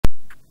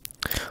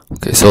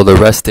Okay, so the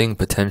resting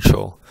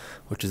potential,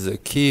 which is a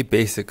key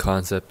basic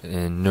concept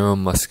in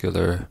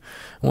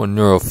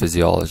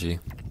neurophysiology.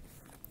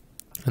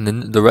 And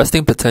then the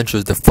resting potential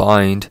is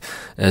defined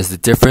as the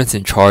difference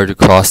in charge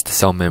across the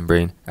cell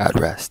membrane at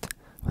rest,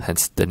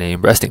 hence the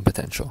name resting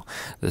potential.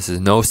 This is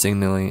no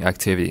signaling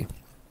activity.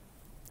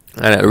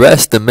 And at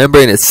rest, the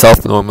membrane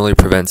itself normally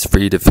prevents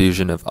free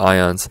diffusion of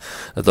ions,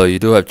 although you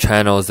do have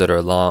channels that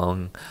are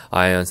long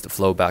ions to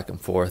flow back and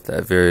forth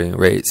at varying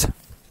rates.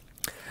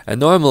 And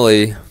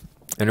normally,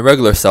 in a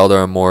regular cell, there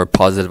are more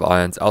positive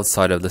ions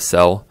outside of the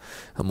cell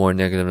and more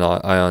negative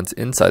ions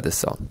inside the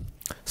cell.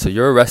 So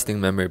your resting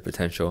membrane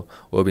potential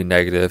will be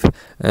negative,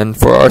 and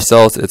for our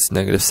cells, it's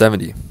negative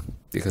 70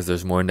 because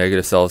there's more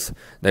negative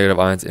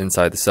ions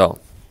inside the cell.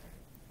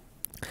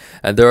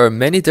 And there are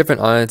many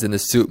different ions in the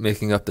soup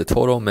making up the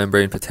total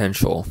membrane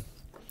potential.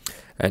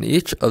 And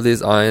each of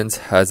these ions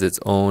has its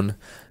own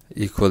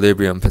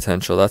equilibrium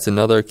potential. That's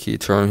another key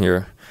term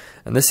here.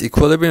 And this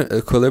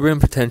equilibrium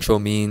potential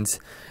means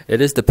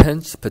it is the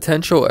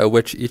potential at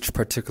which each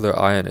particular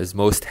ion is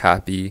most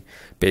happy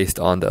based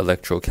on the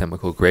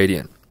electrochemical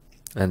gradient.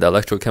 And the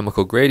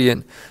electrochemical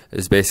gradient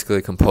is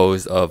basically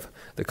composed of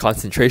the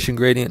concentration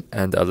gradient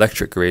and the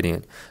electric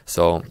gradient.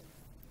 So,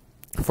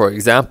 for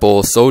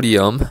example,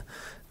 sodium,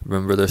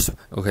 remember this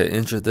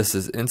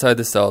is inside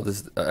the cell,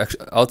 this is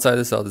outside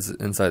the cell, this is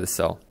inside the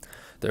cell.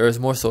 There is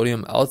more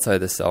sodium outside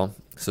the cell,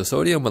 so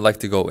sodium would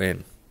like to go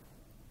in.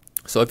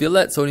 So if you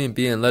let sodium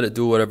be and let it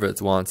do whatever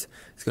it wants,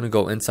 it's going to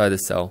go inside the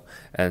cell,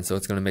 and so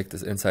it's going to make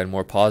this inside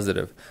more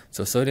positive.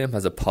 So sodium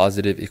has a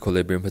positive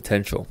equilibrium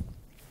potential.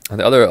 On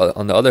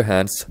the other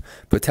hand,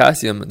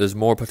 potassium, there's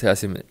more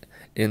potassium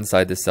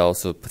inside the cell,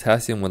 so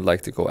potassium would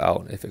like to go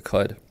out if it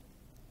could.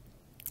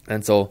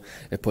 And so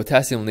if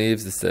potassium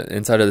leaves, the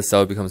inside of the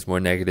cell becomes more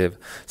negative,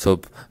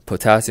 so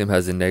potassium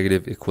has a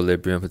negative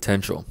equilibrium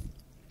potential.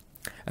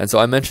 And so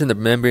I mentioned the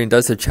membrane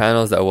does have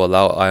channels that will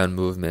allow ion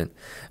movement,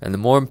 and the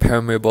more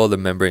permeable the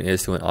membrane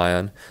is to an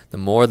ion, the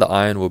more the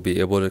ion will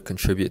be able to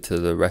contribute to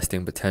the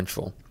resting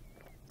potential.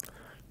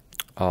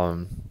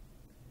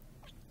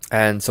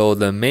 And so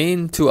the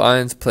main two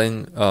ions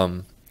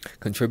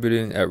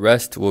contributing at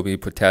rest will be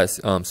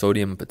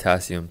sodium and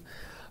potassium.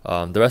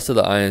 The rest of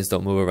the ions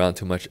don't move around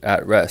too much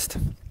at rest.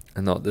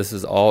 And this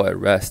is all at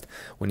rest.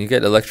 When you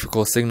get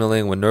electrical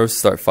signaling, when nerves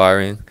start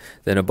firing,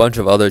 then a bunch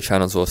of other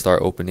channels will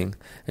start opening,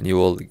 and you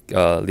will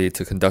lead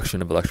to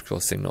conduction of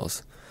electrical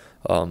signals.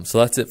 So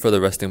that's it for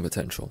the resting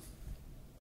potential.